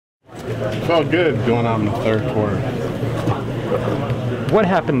Felt good going out in the third quarter. What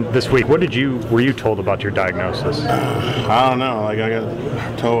happened this week? Were you told about your diagnosis? I don't know. Like I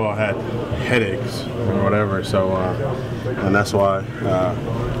got told I had headaches or whatever, so and that's why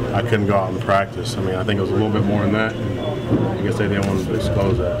I couldn't go out and practice. I mean, I think it was a little bit more than that. I guess they didn't want to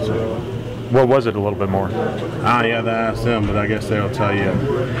disclose that. So. What was it a little bit more? You have to ask them, but I guess they'll tell you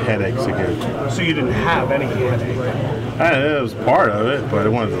headaches again. So you didn't have any headache? It was part of it, but it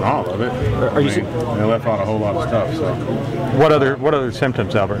wasn't all of it. They left out a whole lot of stuff. So. What other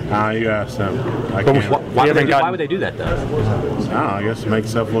symptoms, Albert? You ask them. Why would they do that, though? I guess to make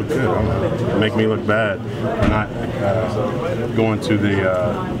stuff look good. Make me look bad. I'm not going to the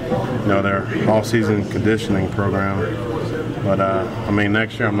their all-season conditioning program. But I mean,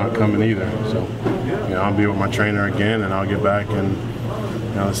 next year I'm not coming either. So I'll be with my trainer again, and I'll get back in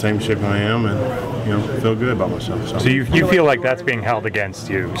the same shape I am, and feel good about myself. So you feel like that's being held against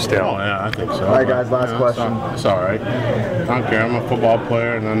you still? Oh yeah, I think so. All right, guys. Last question. It's all right. I don't care. I'm a football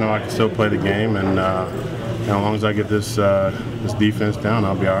player, and I know I can still play the game. And as long as I get this defense down,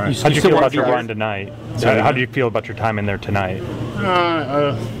 I'll be all right. How do you feel about your run tonight? How do you feel about your time in there tonight?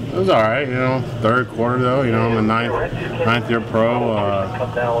 It was all right, third quarter though, I'm a ninth year pro. I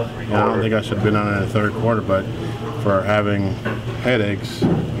don't think I should have been on in the third quarter, but for having headaches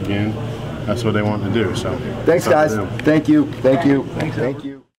again, that's what they want to do. So thanks, guys. Thank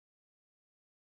you.